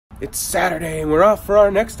It's Saturday and we're off for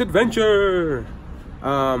our next adventure.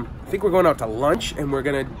 I think we're going out to lunch and we're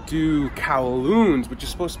gonna do Kowloon's, which is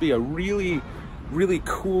supposed to be a really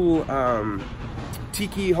cool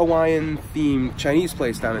Tiki Hawaiian themed Chinese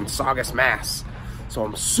place down in Saugus, Mass. So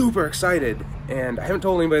I'm super excited, and I haven't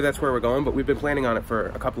told anybody that's where we're going, but we've been planning on it for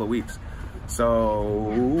a couple of weeks.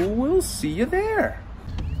 So we'll see you there.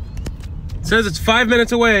 It says it's 5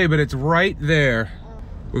 minutes away, but it's right there.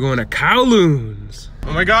 We're going to Kowloon's.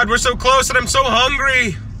 Oh my God, we're so close and I'm so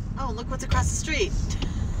hungry. Oh, look what's across the street.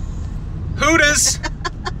 Hooters.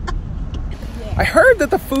 I heard that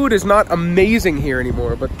the food is not amazing here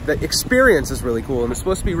anymore, but the experience is really cool and it's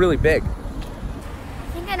supposed to be really big. I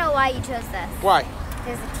think I know why you chose this. Why?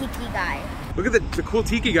 There's a Tiki guy. Look at the cool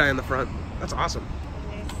Tiki guy in the front. That's awesome.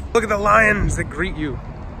 Look at the lions that greet you.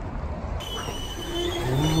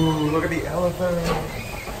 Ooh, look at the elephant.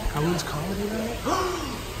 Kowloon's comedy night.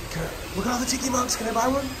 Look at all the Tiki mugs. Can I buy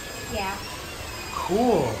one? Yeah.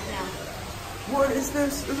 Cool. No. What is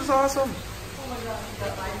this? This is awesome.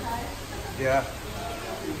 Yeah.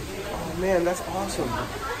 Oh man, that's awesome.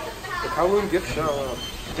 The Kowloon gift shop.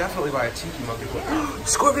 Definitely buy a Tiki mug.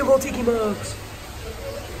 Scorpion Bowl Tiki mugs.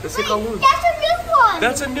 Let's say Kowloon. That's a new one.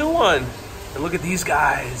 That's a new one. And look at these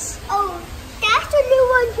guys. Oh, that's a new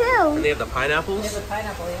one too. And they have the pineapples. They have the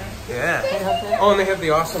pineapple, Yeah. Oh, and they have the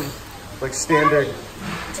awesome, like, standard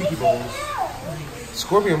Tiki bowls.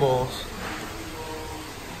 Scorpion bowls.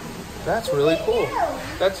 That's really cool.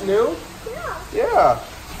 That's new? Yeah.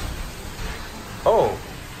 Oh,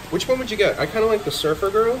 which one would you get? I kind of like the Surfer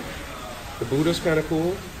Girl. The Buddha's kind of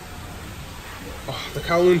cool. Oh, the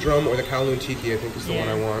Kowloon drum or the Kowloon Tiki, I think, is the one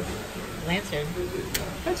I want. Lantern.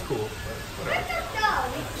 That's cool.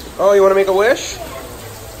 Oh, you want to make a wish?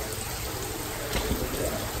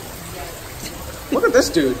 Look at this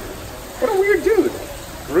dude. What a weird dude.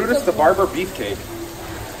 Brutus the Barber Beefcake.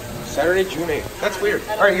 Saturday, June 8th. That's weird.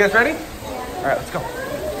 All right, you guys ready? All right, let's go.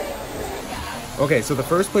 Okay, so the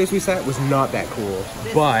first place we sat was not that cool,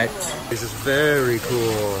 but this is very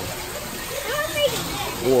cool.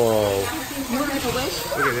 Whoa. You want to make a wish?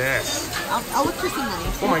 Look at this. I'll look for some money.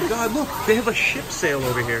 Oh my God, look, they have a ship sail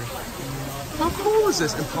over here. How cool is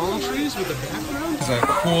this? And palm trees with a background? This is a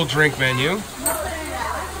cool drink menu.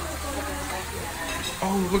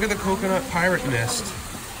 Oh, look at the coconut pirate mist.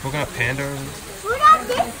 Coconut panda. What about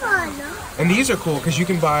this one? And these are cool because you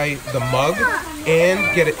can buy the mug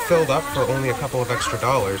and get it filled up for only a couple of extra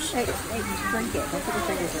dollars. Hey, drink it. Don't put your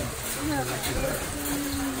fingers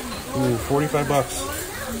in. Ooh, 45 bucks.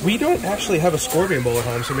 We don't actually have a scorpion bowl at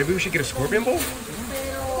home, so maybe we should get a scorpion bowl?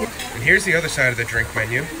 And here's the other side of the drink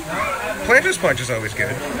menu. Planters Punch is always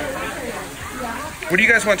good. What do you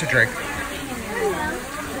guys want to drink?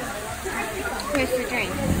 Where's the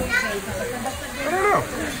drink? I don't know.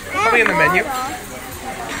 Probably in the menu.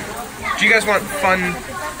 Do you guys want fun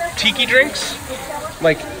tiki drinks?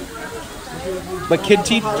 Like kid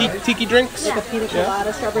tiki drinks? Like a pina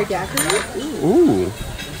colada strawberry daiquiri. Ooh.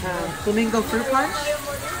 Flamingo fruit punch.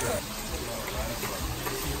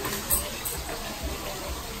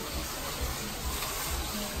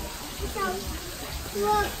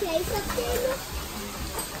 Look, say something.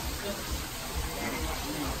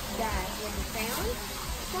 Dad, you want to sound?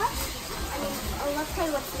 What? I mean, oh, let's tell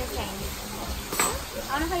you what's missing.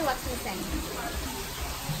 I want to tell you what's missing.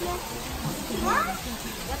 What?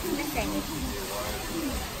 What's missing?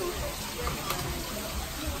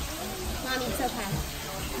 Mommy, it's so fast.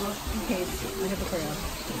 Okay, we have a crayon.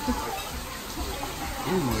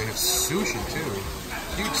 Ooh, they have sushi too.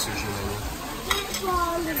 Huge sushi menu.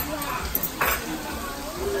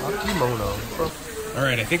 Akimono. All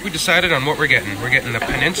right, I think we decided on what we're getting. We're getting the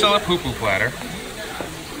Peninsula Poo Poo Platter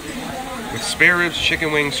with spare ribs,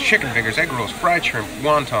 chicken wings, chicken fingers, egg rolls, fried shrimp,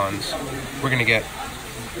 wontons. We're gonna get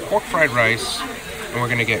pork fried rice, and we're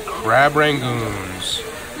gonna get crab rangoons.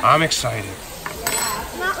 I'm excited.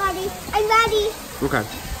 Not ready. I'm ready. Okay.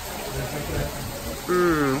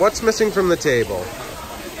 What's missing from the table?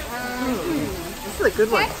 This is a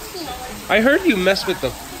good one. I heard you mess with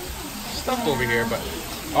the stuff over here, but...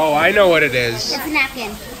 Oh, I know what it is. It's a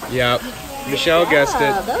napkin. Yep. Michelle guessed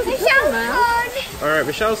it. Those are Michelle's nice. turn. All right,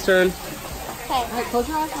 Michelle's turn. Okay. All right, close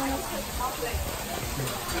your eyes.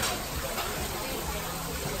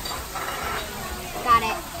 Got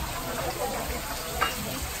it.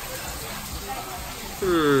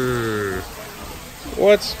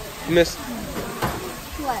 What's missed?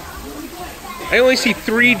 What? I only see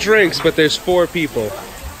 3 drinks, but there's 4 people.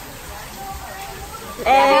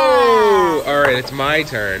 Oh! All right, it's my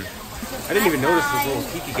turn. I didn't even notice this little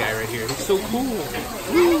Tiki guy right here. He's so cool.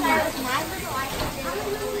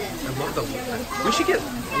 I love the... We should get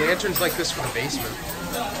lanterns like this for the basement.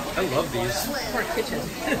 I love these. For a kitchen.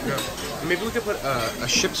 Yeah. Maybe we could put a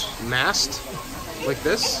ship's mast like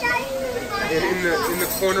this in the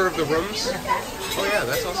corner of the rooms. Oh yeah,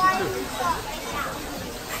 that's awesome too.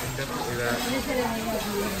 Definitely that.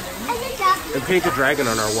 And paint a dragon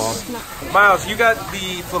on our wall. Miles, you got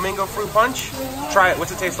the flamingo fruit punch? Try it.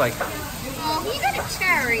 What's it taste like? Oh, you got a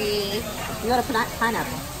cherry. You got a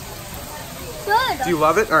pineapple. Good. Do you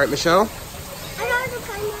love it? All right, Michelle. I got the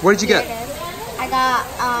pineapple. What did you get? I got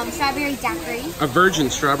strawberry daiquiri. A virgin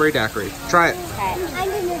strawberry daiquiri. Try it. Okay. I'm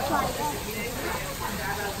gonna try it.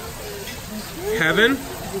 Heaven.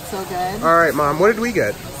 It's so good. All right, Mom. What did we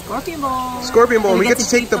get? Scorpion bowl. Scorpion bowl. And we get to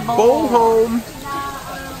take the bowl home.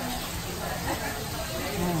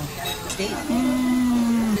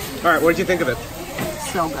 All right, what did you think of it?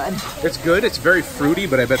 So good. It's good. It's very fruity,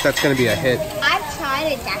 but I bet that's going to be a hit. I've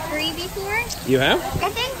tried a daiquiri before, You have? I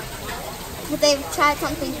think. But they've tried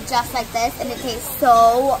something just like this, and it tastes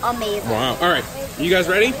so amazing. Wow. All right. You guys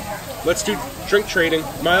ready? Let's do drink trading.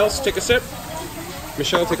 Miles, take a sip.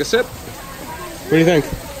 Michelle, take a sip. What do you think?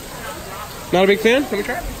 Not a big fan? Can we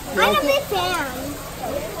try it? I'm a big fan.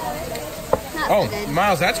 Not so Oh, good.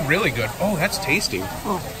 Miles, that's really good. Oh, that's tasty.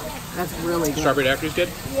 Oh, that's really good. Strawberry daiquiri's good?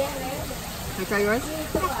 Yeah. Can I try yours?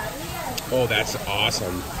 Oh, that's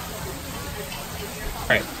awesome. All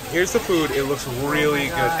right, here's the food. It looks really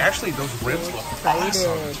good. Actually, those ribs look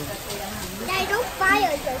awesome. I don't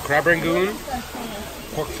fire this. Crab rangoon,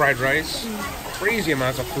 pork fried rice, crazy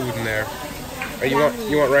amounts of food in there. You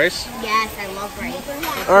want rice? Yes, I love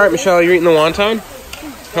rice. All right, Michelle, you're eating the wonton?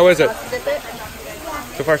 How is it?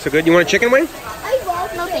 So far, so good. You want a chicken wing? I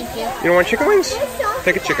love. No, thank you. You don't want chicken wings?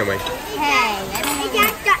 Take a chicken wing. Hey,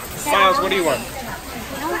 Miles, what do you want?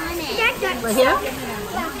 Right here?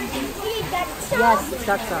 Yes,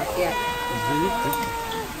 duck sauce, yeah.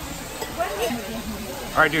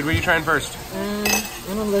 All right, dude, what are you trying first? I'm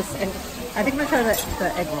gonna listen. I think I'm gonna try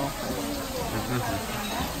the egg roll.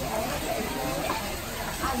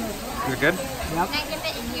 You're good? Yep. Can I dip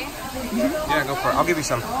it in here? Yeah, go for it. I'll give you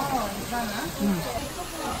some.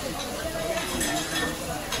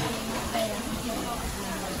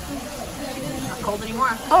 Not cold anymore.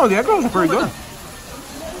 Oh, the egg rolls are pretty good.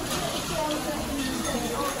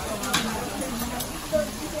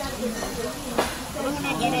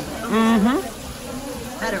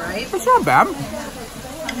 Better, right? It's not bad.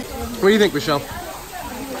 What do you think, Michelle?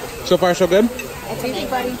 So far, so good? It's easy,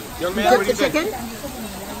 buddy. Young man, what do you think? Chicken?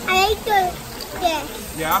 I like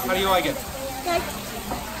this. Yeah, how do you like it?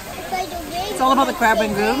 It's all about the crab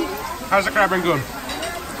rangoon. How's the crab rangoon?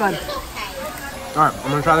 It's good. All right,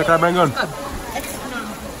 I'm gonna try the crab rangoon.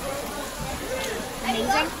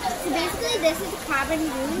 Amazing. So basically, this is crab and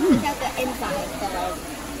goon without the inside. So like,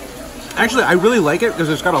 Actually, I really like it because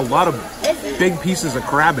it's got a lot of big pieces of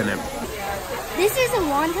crab in it. this is a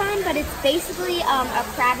wonton, but it's basically a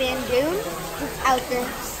crab and goon without the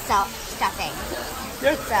stuffing.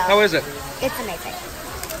 Yeah. So How is it? it's amazing.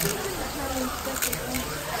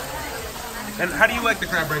 And how do you like the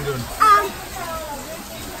crab rangoon?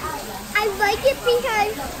 I like it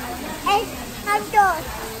because it has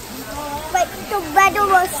the butter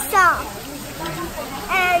was soft,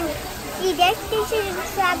 and you just dish it in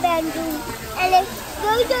crab and goon, and it's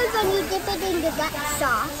really good when you dip it in the that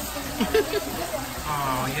sauce.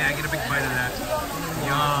 Oh, yeah, get a big bite of that.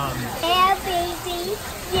 Yum. Yeah, baby.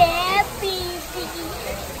 Yeah, baby.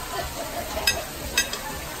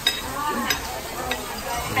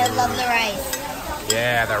 I love the rice.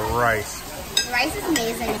 Yeah, the rice. The rice is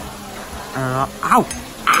amazing. Ow!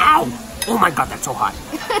 Ow! Oh my god, that's so hot.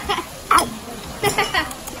 Ow!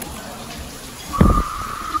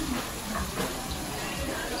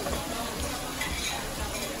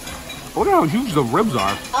 Look at how huge the ribs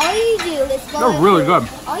are. All you do is go. They're really good.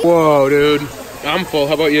 Whoa, dude. I'm full.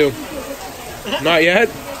 How about you? Not yet?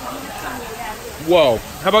 Whoa.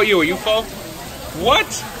 How about you? Are you full? What?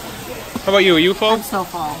 How about you? Are you full? I'm so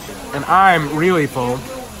full. And I'm really full.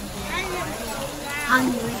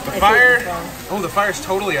 The fire. Oh, the fire's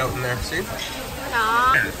totally out in there. See?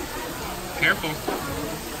 Aw. Careful.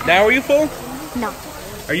 Now are you full? No.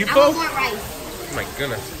 Are you I full? want more rice. Oh my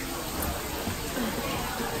goodness.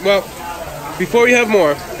 Well, before we have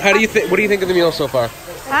more, how do you think? What do you think of the meal so far?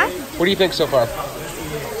 Huh? What do you think so far?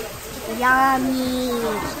 Yummy.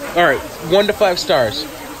 All right, 1 to 5 stars.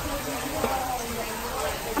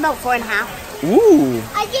 About 4.5. Ooh,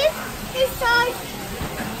 I give this sauce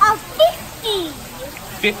a 50.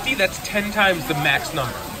 50. That's 10 times the max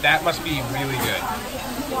number. That must be really good.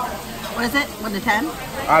 What is it? 1 to 10?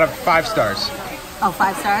 Out of 5 stars. Oh,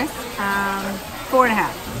 5 stars.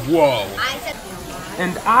 4.5. Whoa. I said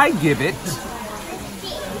And I give it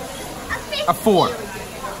a 4.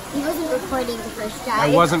 He wasn't recording the first time. I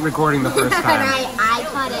wasn't recording the first And time. I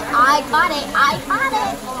caught it. I caught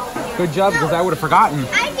it. Good job, because I would have forgotten.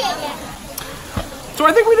 I did it. So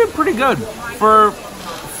I think we did pretty good. For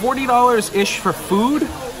 $40-ish for food,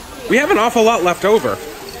 we have an awful lot left over.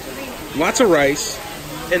 Lots of rice.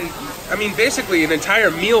 And, I mean, basically an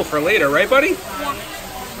entire meal for later, right, buddy? Yeah.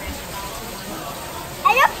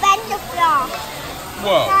 And a bunch of flour.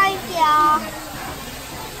 Whoa. Thank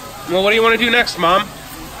you. Well, what do you want to do next, Mom?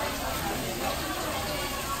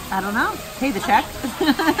 I don't know. Pay the check.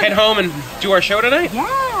 Head home and do our show tonight?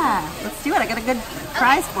 Yeah, let's do it. I got a good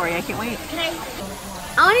prize for you. I can't wait.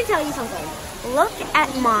 I want to tell you something. Look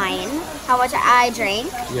at mine, how much I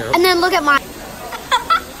drank, Yeah. and then look at mine.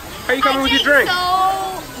 How you coming with your drink?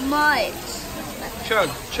 So much. Chug,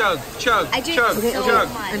 chug, chug, I drink chug, so chug.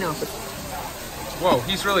 much. I know. Whoa,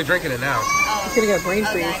 he's really drinking it now. He's gonna get a brain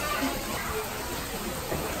freeze.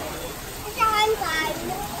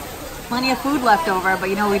 Plenty of food left over, but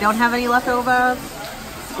you know we don't have any leftover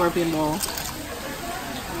scorpion roll.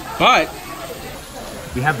 But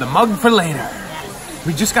we have the mug for later.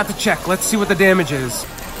 We just got the check. Let's see what the damage is.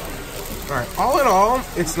 All right, all in all,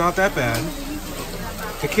 it's not that bad.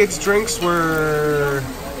 The kids' drinks were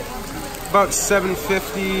about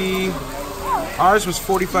 $7.50. Ours was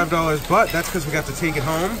 $45, but that's because we got to take it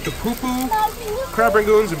home. The poo-poo, crab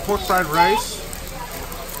rangoons, and pork fried rice,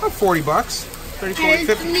 about $40. $30, $40,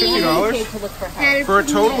 $50 for a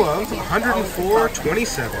total of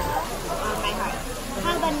 $104.27.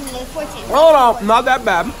 How about another fortune? All in all, not that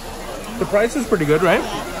bad. The price is pretty good, right?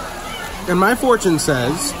 And my fortune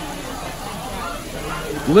says,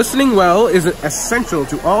 listening well is essential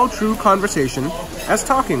to all true conversation as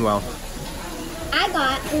talking well. I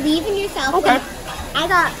got believe in yourself. Okay. I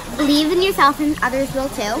got believe in yourself and others will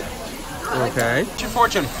too. Okay. What's your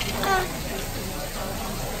fortune?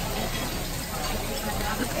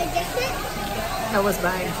 That was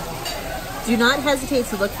mine. Do not hesitate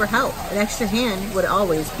to look for help. An extra hand would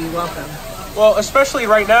always be welcome. Well, especially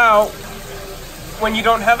right now, when you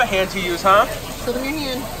don't have a hand to use, huh? Show them your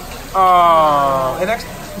hand. Oh,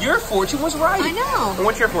 your fortune was right. I know. And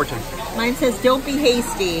what's your fortune? Mine says, don't be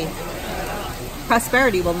hasty.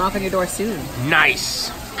 Prosperity will knock on your door soon. Nice.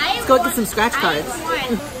 Let's go get some scratch cards.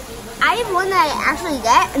 I have one that I actually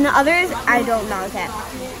get, and the others I don't know get.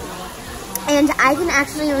 And I can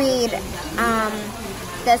actually read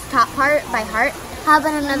this top part by heart. How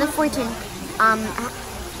about another fortune?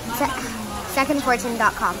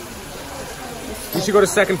 Secondfortune.com. You should go to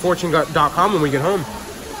secondfortune.com when we get home.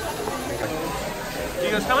 You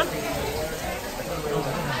guys coming?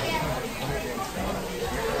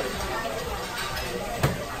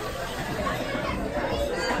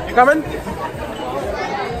 You coming?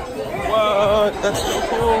 What? That's so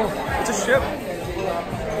cool. It's a ship.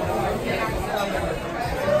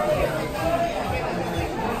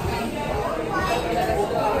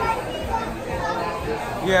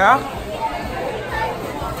 Yeah?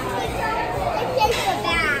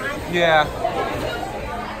 Yeah.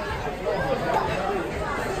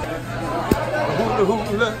 Hula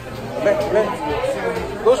hula.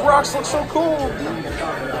 Those rocks look so cool.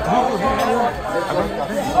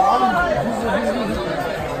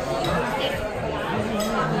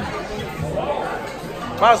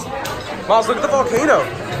 Miles, look at the volcano.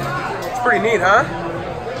 It's pretty neat, huh?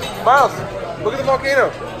 Miles, look at the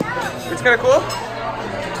volcano. It's kind of cool.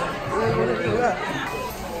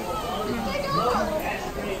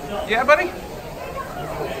 Yeah, buddy?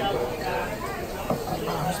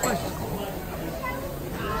 This place is cool.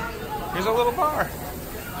 Here's a little bar.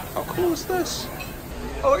 How cool is this?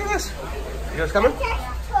 Oh, look at this. You guys coming?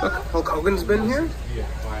 Look, Hulk Hogan's been here.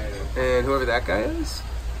 And whoever that guy is.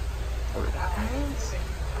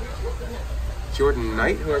 Jordan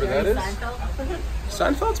Knight, whoever that is.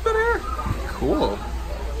 Seinfeld's been here? Cool.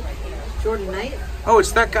 Jordan Knight? Oh,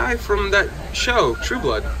 it's that guy from that show, True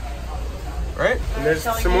Blood. Right? And there's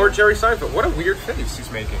some more Jerry Seinfeld. What a weird face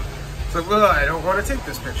he's making. It's like, well, I don't want to take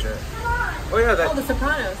this picture. Oh yeah, Oh, the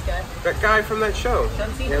Sopranos guy. that guy from that show.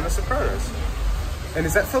 Don't see Yeah, him. The Sopranos. And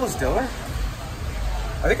is that Phyllis Diller?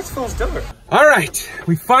 I think it's Phyllis Diller. All right,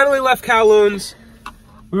 we finally left Kowloon's.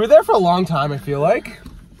 We were there for a long time, I feel like.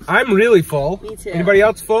 I'm really full. Me too. Anybody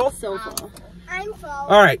else full? So full. I'm full.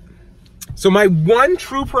 All right. So my one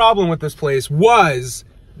true problem with this place was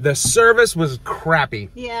the service was crappy.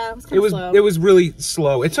 Yeah, it was kind of slow. It was really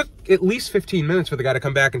slow. It took at least 15 minutes for the guy to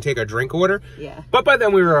come back and take our drink order. Yeah. But by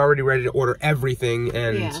then we were already ready to order everything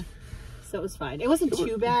and Yeah. So it was fine. It wasn't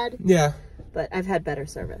too bad, yeah. but I've had better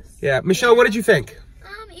service. Yeah. Michelle, what did you think?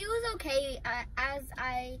 It was okay.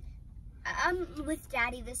 with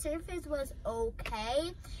Daddy. The service was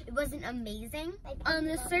okay. It wasn't amazing. On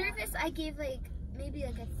the service, I gave maybe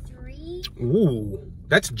a 3. Ooh,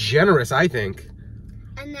 that's generous, I think.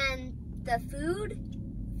 And then the food,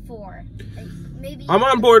 4. Maybe. I'm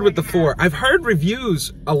on board with the 4. I've heard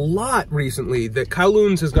reviews a lot recently that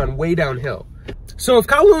Kowloon's has gone way downhill. So if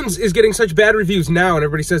Kowloon's is getting such bad reviews now and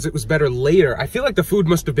everybody says it was better later, I feel like the food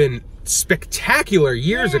must have been spectacular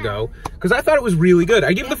years ago, because I thought it was really good.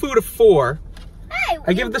 I give the food a 4. Hey,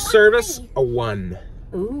 I give the service a 1.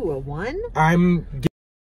 Ooh, a 1? I give it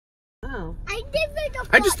a 4.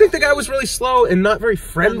 I just think the guy was really slow and not very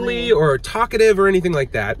friendly or talkative or anything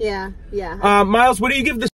like that. Yeah, yeah. Miles, what do you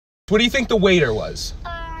give this? What do you think the waiter was?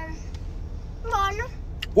 1.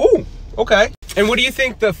 Ooh, okay. And what do you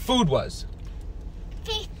think the food was?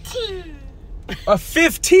 15. A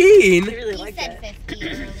 15? I really He like said that. 50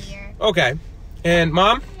 earlier. Okay. And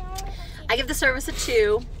Mom? I give the service a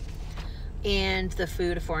 2 and the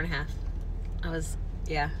food a 4.5.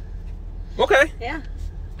 Okay. Yeah.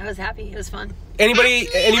 I was happy. It was fun. Anybody?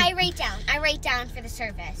 Actually, I rate down for the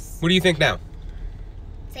service. What do you think now?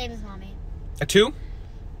 Same as Mommy. A 2?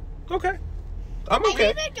 Okay. I'm okay.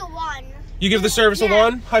 I give it a 1. You give the service a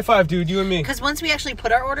 1? High five, dude. You and me. Because once we actually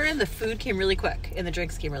put our order in, the food came really quick and the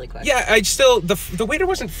drinks came really quick. Yeah, I still the waiter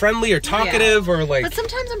wasn't friendly or talkative or like. But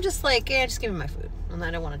sometimes I'm just like, yeah, just give me my food, and I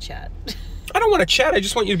don't want to chat. I don't want to chat. I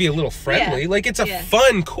just want you to be a little friendly. Yeah. Like it's a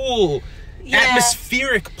fun, cool,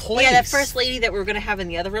 atmospheric place. Yeah, that first lady that we were gonna have in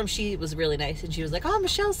the other room, she was really nice, and she was like, "Oh,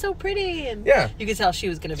 Michelle's so pretty," and you could tell she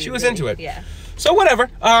was gonna be. She was really, into it. Yeah. So whatever.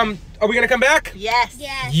 Are we gonna come back? Yes.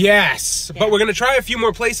 Yes. Yes. But we're gonna try a few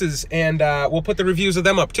more places, and we'll put the reviews of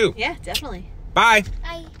them up too. Yeah, definitely. Bye.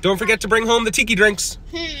 Bye. Don't forget to bring home the tiki drinks.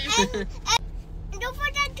 And don't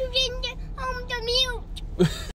forget to bring home the mute.